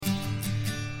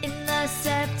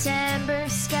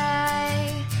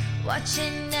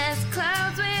Watching as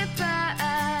clouds went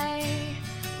by,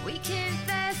 we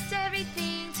confessed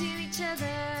everything to each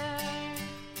other.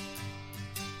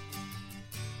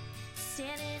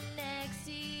 Standing next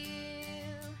to you,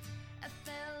 I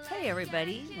felt like Hey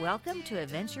everybody, welcome to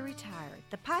Adventure Retired,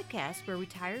 the podcast where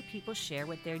retired people share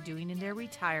what they're doing in their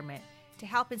retirement to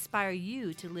help inspire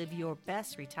you to live your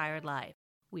best retired life.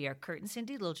 We are Kurt and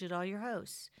Cindy Littlejohn, your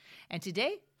hosts, and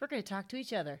today we're going to talk to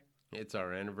each other. It's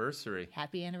our anniversary.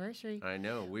 Happy anniversary. I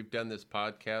know. We've done this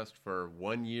podcast for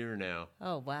 1 year now.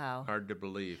 Oh, wow. Hard to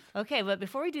believe. Okay, but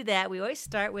before we do that, we always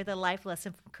start with a life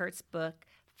lesson from Kurt's book,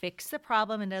 Fix the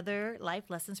Problem and Other Life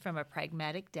Lessons from a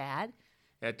Pragmatic Dad.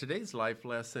 Today's life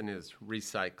lesson is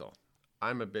recycle.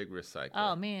 I'm a big recycler.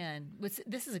 Oh, man.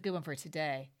 This is a good one for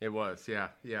today. It was, yeah.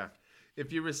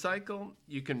 If you recycle,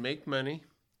 you can make money.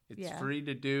 It's free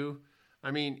to do. I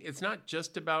mean, it's not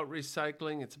just about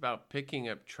recycling. It's about picking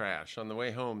up trash. On the way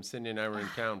home, Cindy and I were in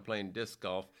town playing disc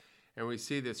golf, and we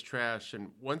see this trash. And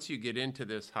once you get into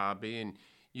this hobby, and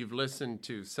you've listened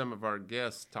to some of our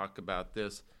guests talk about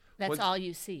this. That's all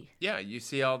you see. Yeah, you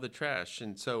see all the trash,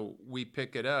 and so we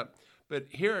pick it up. But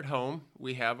here at home,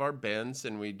 we have our bins,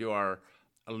 and we do our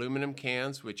aluminum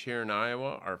cans, which here in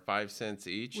Iowa are 5 cents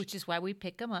each. Which is why we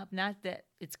pick them up. Not that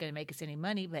it's going to make us any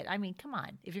money, but I mean, come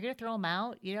on. If you're going to throw them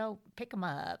out, pick them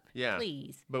up. Yeah.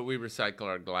 Please. But we recycle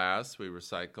our glass. We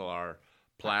recycle our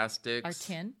plastics.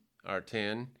 Our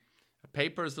tin.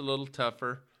 Paper's a little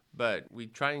tougher, but we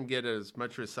try and get as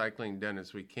much recycling done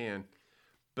as we can.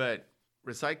 But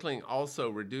recycling also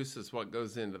reduces what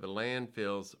goes into the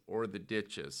landfills or the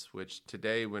ditches, which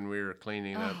today when we were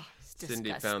cleaning up,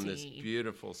 Cindy found this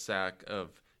beautiful sack of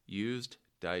used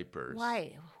diapers.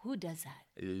 Why? Who does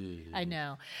that? Ew. I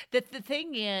know. The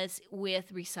thing is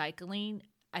with recycling,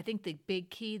 I think the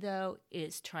big key, though,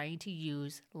 is trying to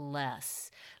use less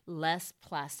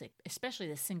plastic, especially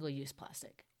the single-use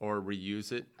plastic. Or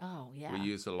reuse it. Oh, yeah. We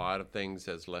use a lot of things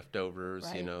as leftovers,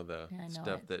 right. The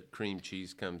stuff that cream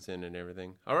cheese comes in and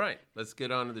everything. All right, let's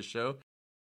get on to the show.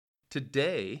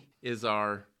 Today is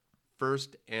our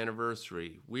first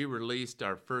anniversary. We released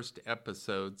our first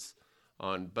episodes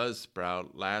on Buzzsprout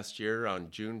last year on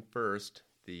June 1st.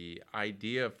 The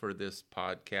idea for this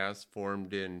podcast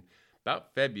formed in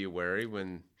about February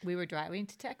when we were driving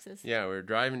to Texas. Yeah, we were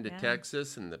driving to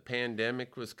Texas and the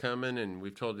pandemic was coming, and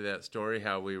we've told you that story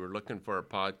how we were looking for a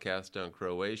podcast on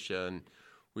Croatia, and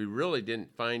we really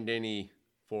didn't find any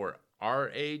for our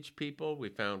age people. We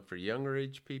found for younger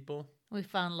age people. We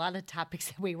found a lot of topics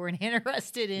that we weren't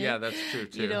interested in. Yeah, that's true,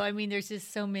 too. There's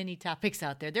just so many topics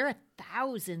out there. There are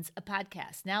thousands of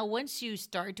podcasts. Now, once you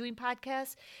start doing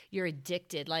podcasts, you're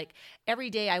addicted. Like, every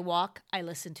day I walk, I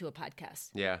listen to a podcast.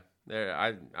 Yeah,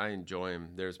 I enjoy them.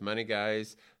 There's Money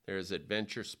Guys. There's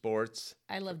Adventure Sports.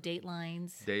 I love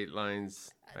Datelines.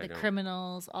 The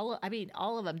Criminals. All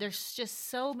of them. There's just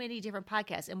so many different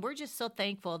podcasts. And we're just so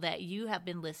thankful that you have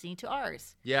been listening to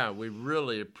ours. Yeah, we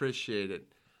really appreciate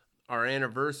it. Our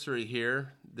anniversary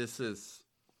here, this is,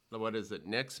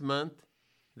 next month?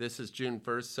 This is June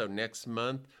 1st, so next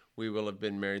month we will have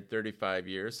been married 35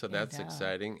 years, so that's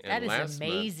exciting. And that is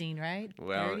amazing, right?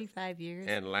 Well, 35 years.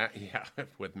 And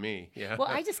with me, yeah. Well,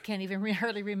 I just can't even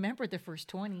hardly remember the first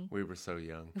 20. We were so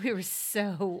young. We were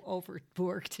so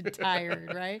overworked and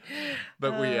tired, right?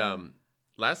 But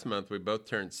last month we both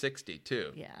turned 60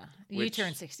 too. Yeah, you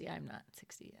turned 60. I'm not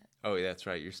 60 yet. Oh, that's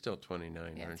right. You're still 29,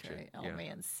 aren't you? That's right. Oh,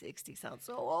 man, 60 sounds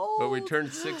so old. But we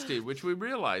turned 60, which we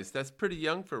realized that's pretty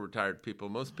young for retired people.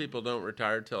 Most people don't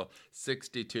retire till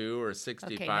 62 or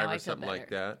 65 or something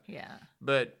like that. Yeah.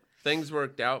 But things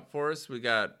worked out for us. We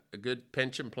got a good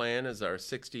pension plan as our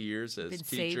 60 years as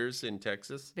teachers in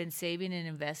Texas. Been saving and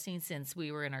investing since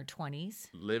we were in our 20s.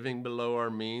 Living below our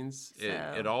means.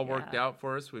 It all worked out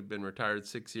for us. We've been retired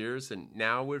 6 years, and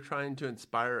now we're trying to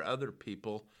inspire other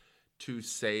people to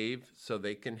save so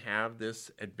they can have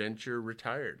this adventure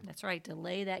retired. That's right.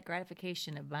 Delay that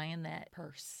gratification of buying that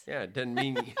purse. Yeah, it doesn't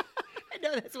mean... I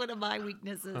know that's one of my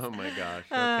weaknesses. Oh, my gosh.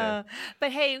 Okay.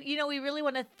 But, hey, we really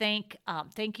want to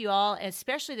thank you all.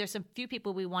 Especially there's some few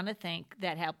people we want to thank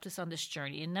that helped us on this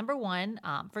journey. And number one,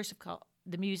 first of all,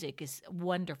 the music is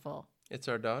wonderful. It's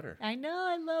our daughter. I know.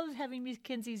 I love having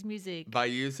Kenzie's music. By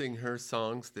using her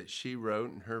songs that she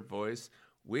wrote in her voice,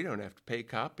 we don't have to pay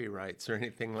copyrights or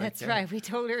anything like that. That's right. We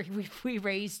told her we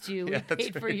raised you. We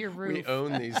paid for your roof. We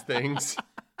own these things.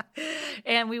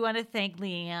 And we want to thank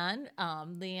Leanne.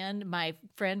 Leanne, my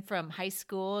friend from high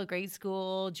school, grade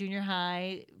school, junior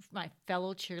high, my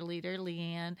fellow cheerleader,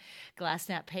 Leanne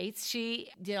Glassnap Pates.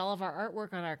 She did all of our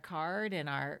artwork on our card and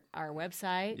our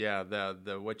website. Yeah,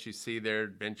 the what you see there,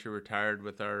 Adventure Retired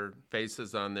with our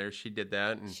faces on there, she did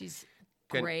that. And she's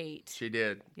great. She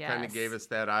did. Kind of Yes. gave us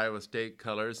that Iowa State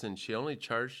colors, and she only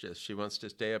charged us. She wants to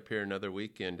stay up here another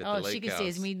weekend at the Oh, lake she can house. stay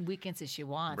as many weekends as she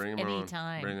wants, Bring 'em on.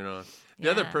 anytime. Bring it on. The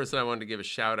other Yeah. person I wanted to give a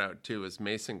shout out to is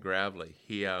Mason Gravely.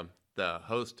 He, the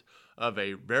host of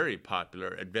a very popular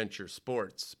adventure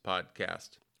sports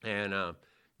podcast. And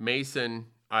Mason,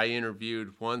 I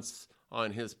interviewed once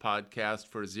on his podcast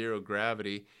for Zero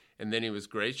Gravity, and then he was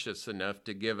gracious enough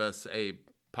to give us a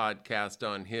podcast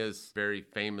on his very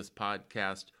famous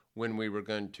podcast when we were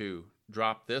going to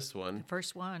drop this one.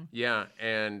 First one. Yeah,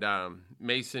 and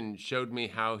Mason showed me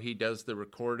how he does the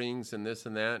recordings and this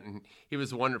and that, and he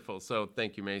was wonderful. So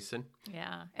thank you, Mason.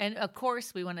 Yeah. And of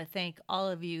course, we want to thank all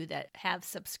of you that have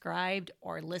subscribed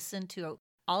or listened to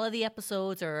all of the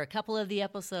episodes or a couple of the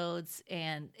episodes.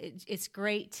 And it's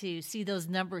great to see those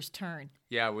numbers turn.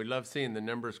 Yeah, we love seeing the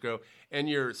numbers grow, and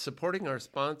you're supporting our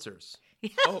sponsors.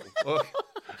 Oh,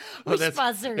 Which that's,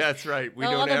 sponsors? That's right. We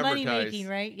All don't the advertise. money making,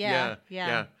 right?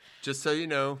 Yeah. Just so you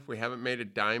know, we haven't made a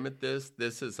dime at this.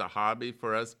 This is a hobby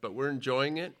for us, but we're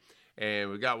enjoying it,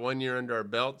 and we got 1 year under our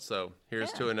belt. So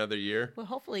here's to another year. Well,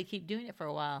 hopefully keep doing it for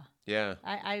a while. Yeah.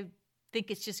 I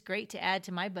think it's just great to add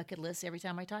to my bucket list every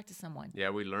time I talk to someone. Yeah,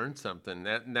 we learned something.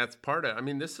 That's part of, I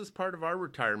mean, this is part of our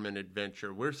retirement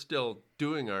adventure. We're still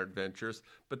doing our adventures,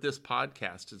 but this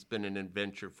podcast has been an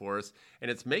adventure for us, and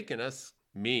it's making us,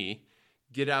 me,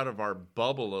 get out of our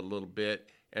bubble a little bit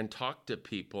and talk to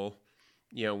people,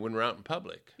 you know, when we're out in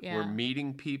public. Yeah. We're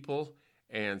meeting people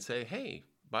and say, hey,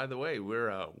 by the way, we're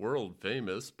a world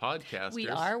famous podcasters. We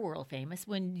are world famous.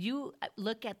 When you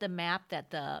look at the map that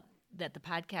the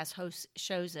podcast host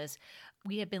shows us,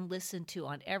 we have been listened to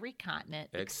on every continent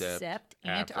except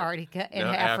Antarctica and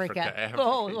Africa.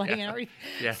 Oh, like yeah. Antarctica.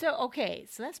 Yeah.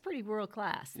 So that's pretty world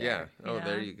class. Yeah. There, Oh,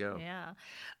 there you go. Yeah.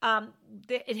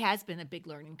 It has been a big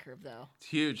learning curve, though. It's a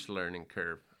huge learning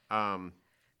curve.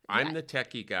 I'm the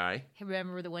techie guy.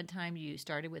 Remember the one time you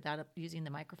started without using the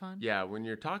microphone? Yeah, when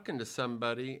you're talking to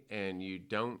somebody and you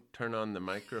don't turn on the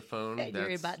microphone,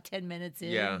 You're about 10 minutes in.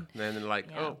 Yeah, then they're like,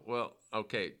 Yeah. oh, well,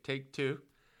 okay, take two.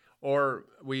 Or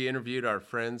we interviewed our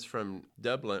friends from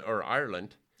Dublin or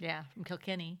Ireland. Yeah, from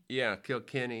Kilkenny. Yeah,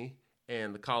 Kilkenny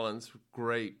and the Collins,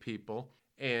 great people.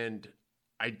 And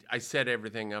I set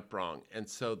everything up wrong. And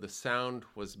so the sound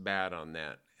was bad on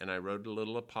that. And I wrote a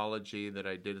little apology that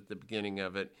I did at the beginning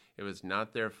of it. It was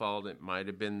not their fault. It might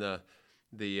have been the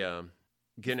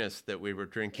Guinness that we were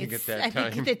drinking at that time. I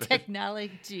think the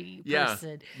technology Yeah,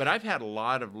 person. but I've had a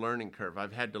lot of learning curve.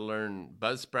 I've had to learn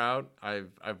Buzzsprout.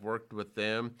 I've worked with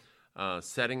them.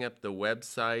 Setting up the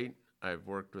website, I've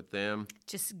worked with them.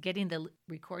 Just getting the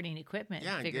recording equipment,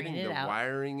 Yeah, and figuring getting it the out.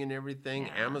 wiring and everything.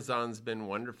 Yeah. Amazon's been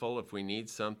wonderful. If we need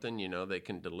something, you know, they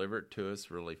can deliver it to us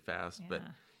really fast. But Yeah.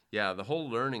 yeah, the whole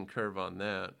learning curve on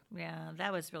that. Yeah,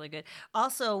 that was really good.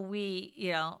 Also, we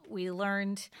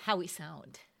learned how we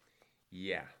sound.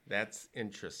 Yeah, that's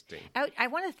interesting. I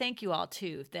want to thank you all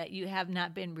too that you have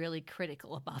not been really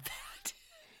critical about that.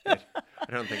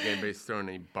 I don't think anybody's thrown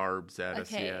any barbs at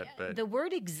us yet, but the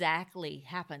word exactly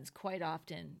happens quite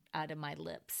often out of my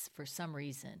lips for some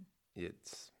reason.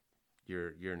 it's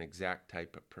you're an exact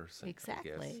type of person.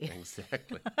 Exactly. I guess.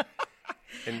 Exactly.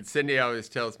 And Cindy always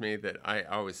tells me that I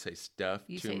always say stuff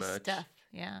You too say much. stuff,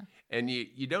 yeah. And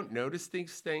you don't notice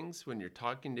these things when you're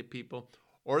talking to people,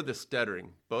 or the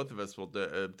stuttering. Both of us will do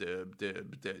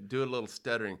a little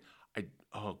stuttering.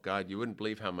 Oh God, you wouldn't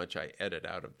believe how much I edit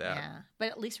out of that. Yeah, but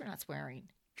at least we're not swearing.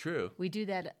 True. We do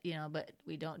that, but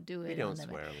we don't do it. We don't on the-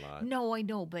 swear a lot. No, I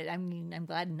know, but I mean, I'm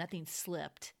glad nothing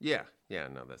slipped Yeah,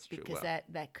 no, that's true. because Well,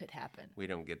 that could happen. we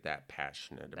don't get that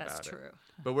passionate That's about true. it.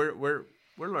 But we're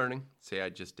learning. See, I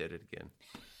just did it again.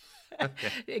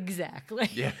 Exactly.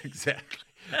 Yeah, exactly.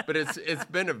 But it's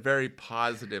been a very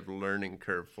positive learning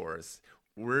curve for us.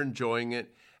 We're enjoying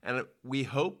it, and we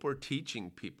hope we're teaching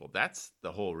people. That's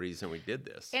the whole reason we did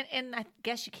this. And I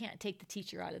guess you can't take the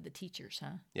teacher out of the teachers,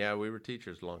 huh? Yeah, we were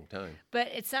teachers a long time. But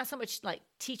it's not so much like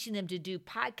teaching them to do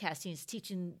podcasting, it's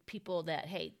teaching people that,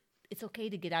 hey, it's okay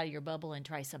to get out of your bubble and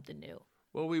try something new.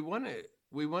 Well, we want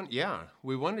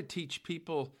to teach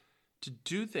people to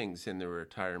do things in their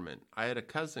retirement. I had a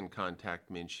cousin contact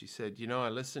me, and she said, I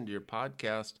listened to your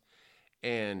podcast,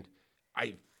 and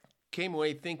I came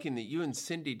away thinking that you and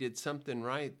Cindy did something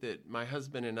right that my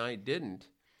husband and I didn't.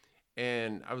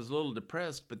 And I was a little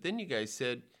depressed, but then you guys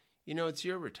said, it's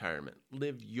your retirement.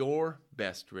 Live your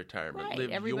best retirement. Right.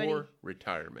 Live your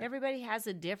retirement. Everybody has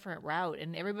a different route,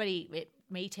 and it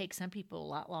may take some people a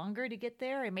lot longer to get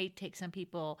there. It may take some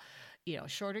people,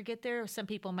 shorter to get there. Some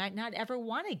people might not ever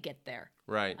want to get there.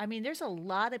 Right. I mean, there's a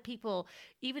lot of people,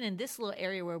 even in this little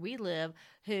area where we live,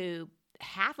 who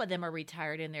half of them are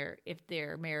retired if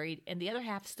they're married, and the other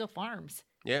half still farms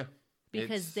Yeah.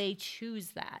 because It's- they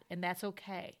choose that, and that's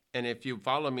okay. And if you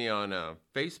follow me on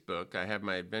Facebook, I have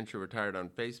my Adventure Retired on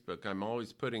Facebook. I'm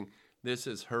always putting, this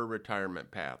is her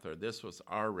retirement path, or this was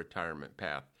our retirement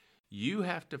path. You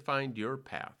have to find your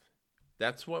path.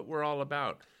 That's what we're all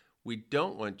about. We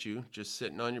don't want you just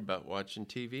sitting on your butt watching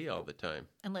TV all the time.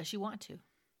 Unless you want to.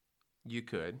 You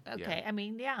could. Okay. Yeah. I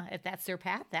mean, yeah, if that's their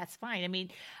path, that's fine. I mean,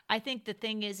 I think the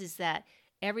thing is that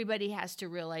everybody has to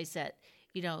realize that,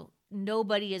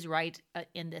 nobody is right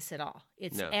in this at all.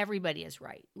 It's No. everybody is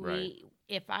right. Right.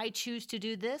 If I choose to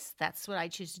do this, that's what I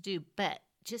choose to do. But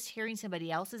just hearing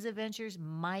somebody else's adventures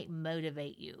might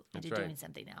motivate you That's into right. doing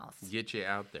something else. Get you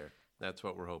out there. That's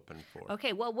what we're hoping for.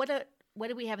 Okay. Well, what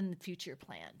do we have in the future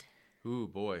planned? Ooh,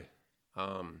 boy.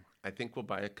 I think we'll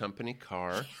buy a company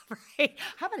car. Right.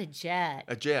 How about a jet?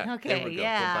 A jet. There Okay. we go. We'll buy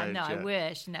Yeah. a No, I jet.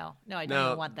 wish. No, I don't Now,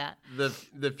 even want that.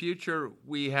 The future,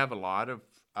 we have a lot of,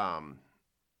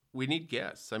 we need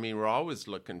guests. I mean, we're always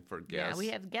looking for guests. Yeah, we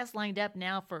have guests lined up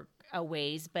now for a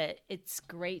ways, but it's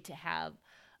great to have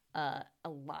a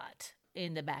lot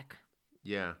in the back.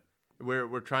 Yeah.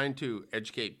 We're trying to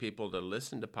educate people to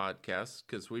listen to podcasts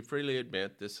because we freely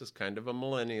admit this is kind of a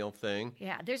millennial thing,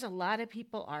 Yeah, there's a lot of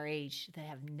people our age that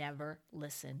have never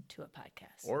listened to a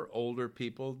podcast. or older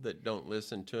people that don't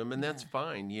listen to them, and that's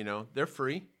fine. They're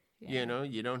free. Yeah.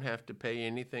 You don't have to pay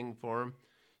anything for them.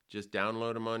 Just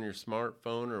download them on your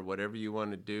smartphone or whatever you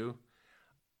want to do.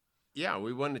 Yeah,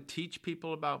 we want to teach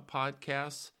people about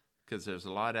podcasts because there's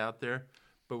a lot out there,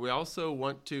 but we also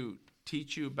want to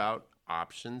teach you about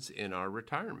options in our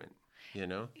retirement.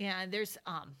 Yeah, there's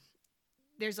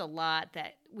a lot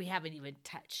that we haven't even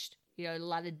touched. A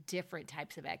lot of different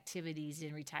types of activities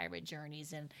in retirement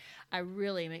journeys, and I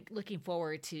really am looking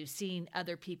forward to seeing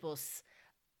other people's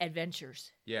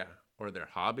adventures. Yeah, or their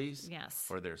hobbies, Yes.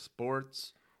 or their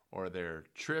sports, or their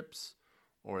trips,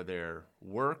 or their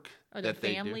work, Or their that they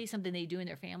do. family, something they do in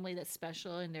their family that's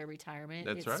special in their retirement.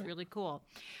 That's it's right. really cool.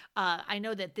 I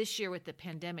know that this year with the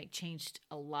pandemic changed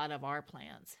a lot of our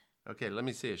plans. Okay, let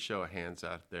me see a show of hands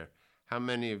out there. How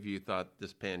many of you thought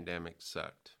this pandemic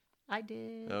sucked? I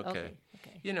did. Okay.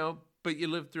 Okay. But you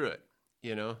lived through it.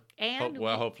 And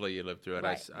Hopefully you lived through it.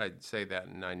 Right. I'd say that,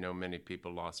 and I know many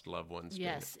people lost loved ones. doing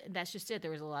it. Yes, that's just it. There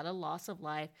was a lot of loss of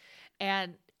life,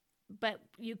 but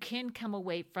you can come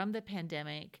away from the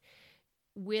pandemic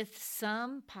with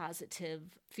some positive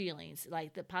feelings.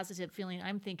 Like the positive feeling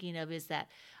I'm thinking of is that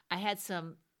I had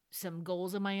some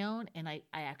goals of my own, and I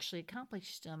actually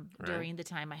accomplished them Right. during the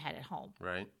time I had at home.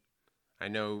 Right? I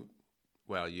know,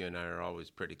 well, you and I are always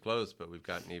pretty close, but we've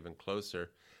gotten even closer.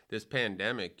 This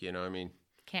pandemic,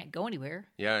 Can't go anywhere.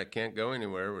 yeah, I can't go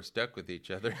anywhere. We're stuck with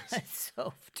each other. That's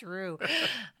so true.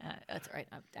 That's all right.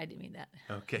 I didn't mean that.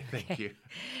 Okay, thank you.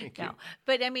 Thank you. No,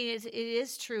 but I mean, it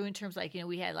is true in terms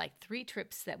we had 3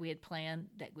 trips that we had planned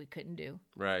that we couldn't do.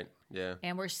 Right, yeah.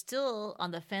 And we're still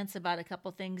on the fence about a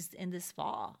couple things in this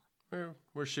fall.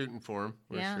 We're shooting for them.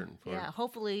 We're shooting for yeah. them.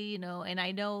 Hopefully, and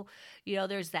I know,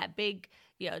 there's that big,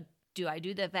 do I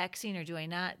do the vaccine or do I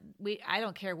not? I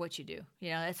don't care what you do.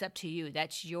 That's up to you.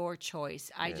 That's your choice.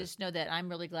 I Yeah. just know that I'm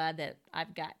really glad that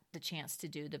I've got the chance to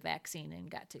do the vaccine and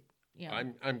got to,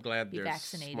 I'm glad be there's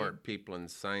vaccinated. smart people in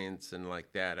science and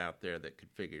like that out there that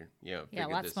could figure a figure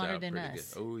lot this smarter out than pretty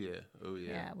us. good. Oh yeah, oh yeah.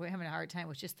 Yeah, we're having a hard time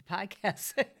with just the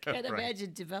podcast. I can't Right.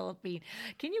 imagine developing.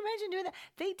 Can you imagine doing that?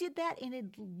 They did that in a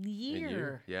A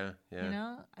year. Yeah,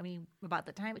 yeah, I mean, about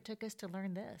the time it took us to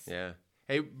learn this. yeah.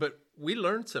 Hey, but we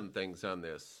learned some things on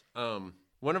this.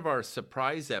 One of our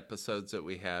surprise episodes that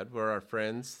we had were our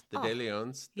friends, the De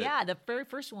Leons. that- Yeah, the very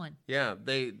first one. Yeah,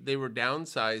 they were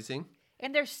downsizing.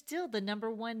 And they're still the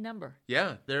number one number.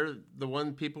 Yeah, they're the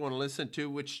one people want to listen to,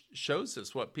 which shows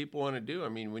us what people want to do. I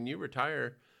mean, when you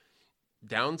retire,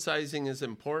 downsizing is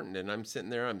important. And I'm sitting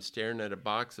there, I'm staring at a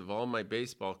box of all my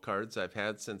baseball cards I've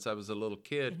had since I was a little And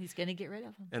kid. he's going to get rid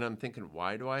of them. And I'm thinking,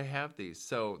 why do I have these?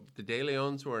 So the De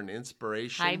Leons were an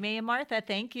inspiration. Jaime and Martha,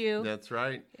 thank you. That's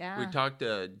right. Yeah. We talked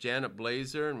to Janet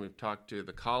Blazer, and we've talked to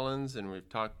the Collins, and we've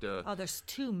talked to... Oh, there's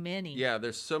too many. Yeah,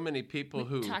 there's so many people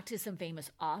who... We talked to some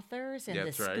famous authors and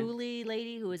That's the right. schooly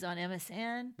lady who was on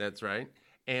MSN. That's right.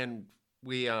 And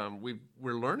we're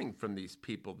learning from these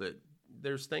people that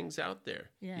there's things out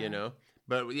there, Yeah.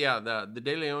 But yeah, the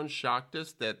De Leon shocked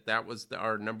us that was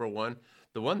our number one.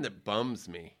 The one that bums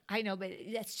me. I know, but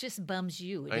that's just bums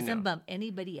you. It I doesn't know. bum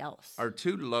anybody else. Our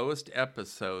 2 lowest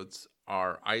episodes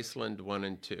are Iceland 1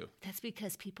 and 2. That's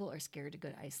because people are scared to go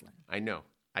to Iceland. I know.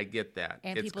 I get that.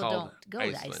 And it's people called don't go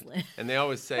to Iceland. And they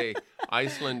always say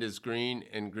Iceland is green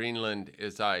and Greenland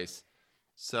is ice.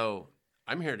 So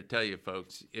I'm here to tell you,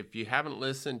 folks, if you haven't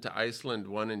listened to Iceland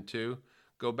 1 and 2,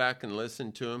 go back and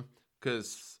listen to them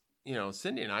because, you know,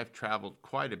 Cindy and I have traveled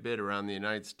quite a bit around the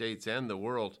United States and the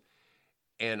world.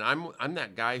 And I'm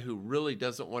that guy who really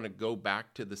doesn't want to go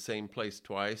back to the same place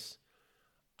twice.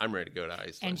 I'm ready to go to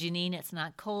Iceland. And Janine, it's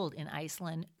not cold in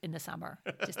Iceland in the summer,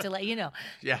 just to let you know.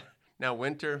 Yeah. Now,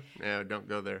 winter, no, don't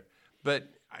go there. But,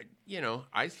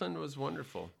 Iceland was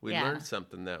wonderful. We learned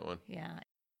something that one. Yeah.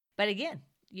 But again,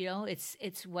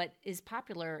 it's what is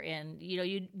popular. And,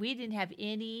 we didn't have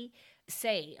any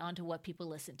say onto what people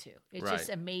listen to. It's just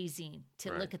amazing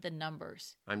to look at the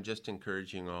numbers. I'm just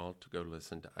encouraging all to go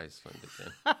listen to Iceland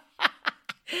again.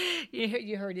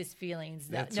 You hurt his feelings.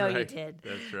 That's no, right. you did.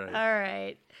 That's right. All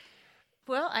right.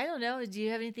 Well, I don't know. Do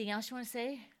you have anything else you want to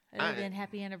say other than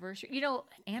happy anniversary?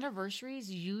 Anniversaries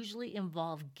usually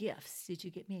involve gifts. Did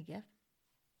you get me a gift?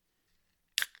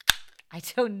 I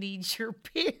don't need your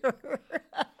beer.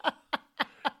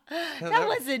 That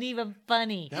wasn't even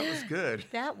funny. That was good.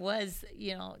 That was,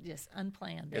 just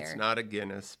unplanned there. It's not a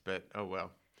Guinness, but oh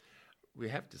well. We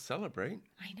have to celebrate.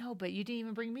 I know, but you didn't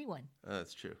even bring me one.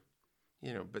 That's true.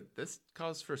 But this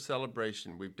calls for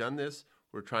celebration. We've done this.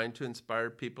 We're trying to inspire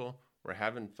people. We're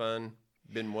having fun.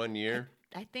 Been 1 year.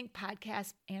 I think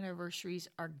podcast anniversaries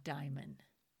are diamond.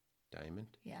 Diamond?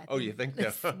 Yeah. You think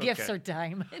that? Gifts are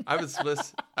diamond. I was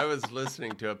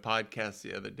listening to a podcast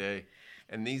the other day,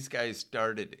 and these guys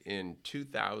started in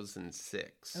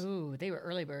 2006. Ooh, they were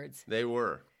early birds. They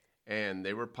were. And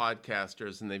they were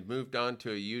podcasters, and they've moved on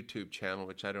to a YouTube channel,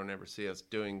 which I don't ever see us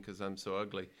doing because I'm so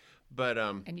ugly. But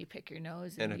and you pick your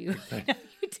nose, and you pick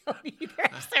you don't either.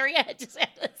 Sorry, I just had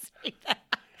to say that.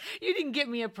 You didn't get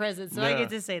me a present, so I get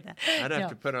to say that. I'd have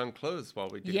to put on clothes while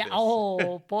we do this.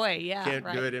 Oh, boy, yeah. Can't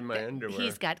do it in my underwear.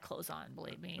 He's got clothes on,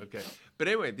 believe me. Okay. But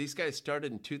anyway, these guys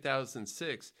started in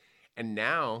 2006, and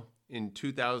now in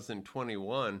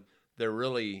 2021, they're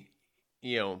really,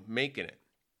 making it.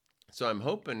 So I'm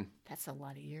hoping. That's a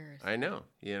lot of years. I know.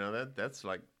 That's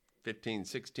like 15,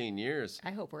 16 years.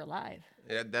 I hope we're alive.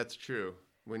 Yeah, that's true.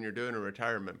 When you're doing a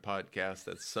retirement podcast,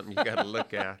 that's something you got to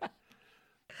look at.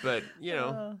 But,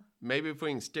 maybe if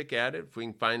we can stick at it, if we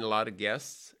can find a lot of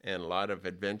guests and a lot of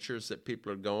adventures that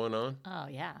people are going on. Oh,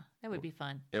 yeah. That would be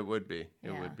fun. It would be.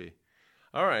 It would be.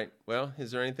 All right. Well,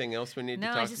 is there anything else we need to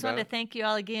talk about? No, I just want to thank you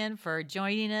all again for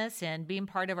joining us and being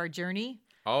part of our journey.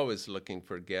 Always looking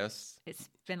for guests. It's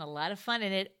been a lot of fun,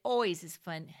 and it always is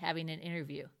fun having an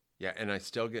interview. Yeah, and I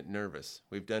still get nervous.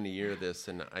 We've done a year of this,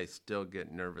 and I still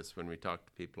get nervous when we talk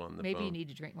to people on the phone. Maybe you need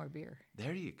to drink more beer.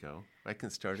 There you go. I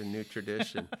can start a new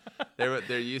tradition.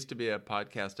 There used to be a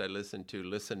podcast I listened to,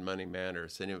 Listen Money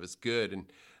Matters, and it was good. And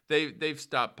they've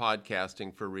stopped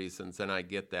podcasting for reasons, and I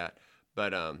get that.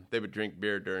 But they would drink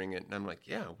beer during it, and I'm like,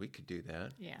 yeah, we could do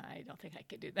that. Yeah, I don't think I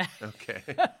could do that. Okay.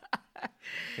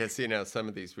 Yeah, see, now some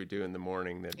of these we do in the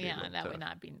morning. That would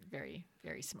not be very,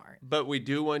 very smart. But we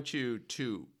do want you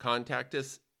to contact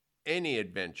us any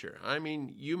adventure. I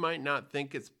mean, you might not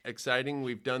think it's exciting.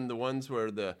 We've done the ones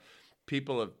where the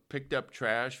people have picked up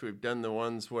trash. We've done the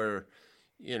ones where,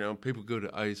 people go to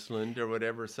Iceland or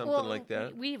whatever, something like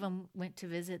that. We even went to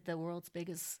visit the world's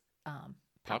biggest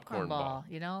popcorn ball,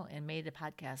 and made a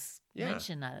podcast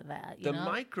mention out of that. The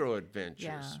micro adventures.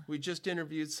 Yeah. We just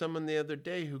interviewed someone the other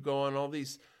day who go on all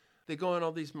these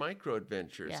micro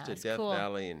adventures to Death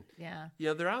Valley, and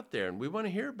they're out there, and we want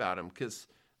to hear about them because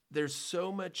there's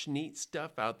so much neat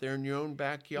stuff out there in your own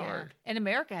backyard. Yeah. And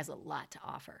America has a lot to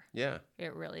offer. Yeah,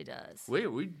 it really does.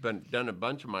 We've done a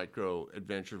bunch of micro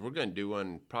adventures. We're going to do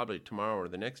one probably tomorrow or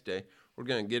the next day. We're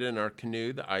going to get in our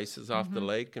canoe. The ice is off the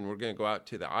lake, and we're going to go out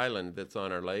to the island that's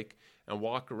on our lake and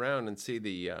walk around and see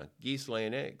the geese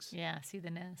laying eggs. Yeah, see the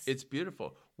nest. It's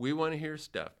beautiful. We want to hear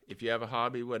stuff. If you have a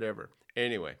hobby, whatever.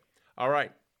 Anyway, all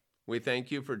right. We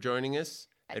thank you for joining us.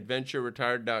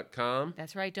 AdventureRetired.com.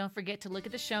 That's right. Don't forget to look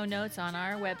at the show notes on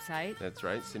our website. That's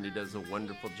right. Cindy does a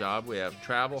wonderful job. We have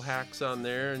travel hacks on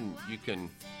there, and you can,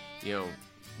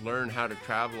 learn how to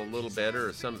travel a little better,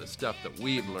 or some of the stuff that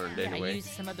we've learned anyway. I use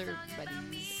some other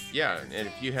buddies. Yeah, and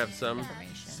if you have some,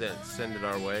 send it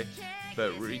our way.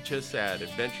 But reach us at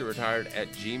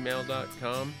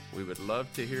adventureretired@gmail.com. We would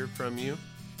love to hear from you.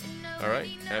 All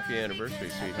right. Happy anniversary,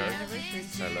 sweetheart. Happy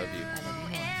anniversary. I love you. I love you more.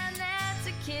 And that's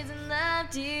the kids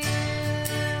loved you.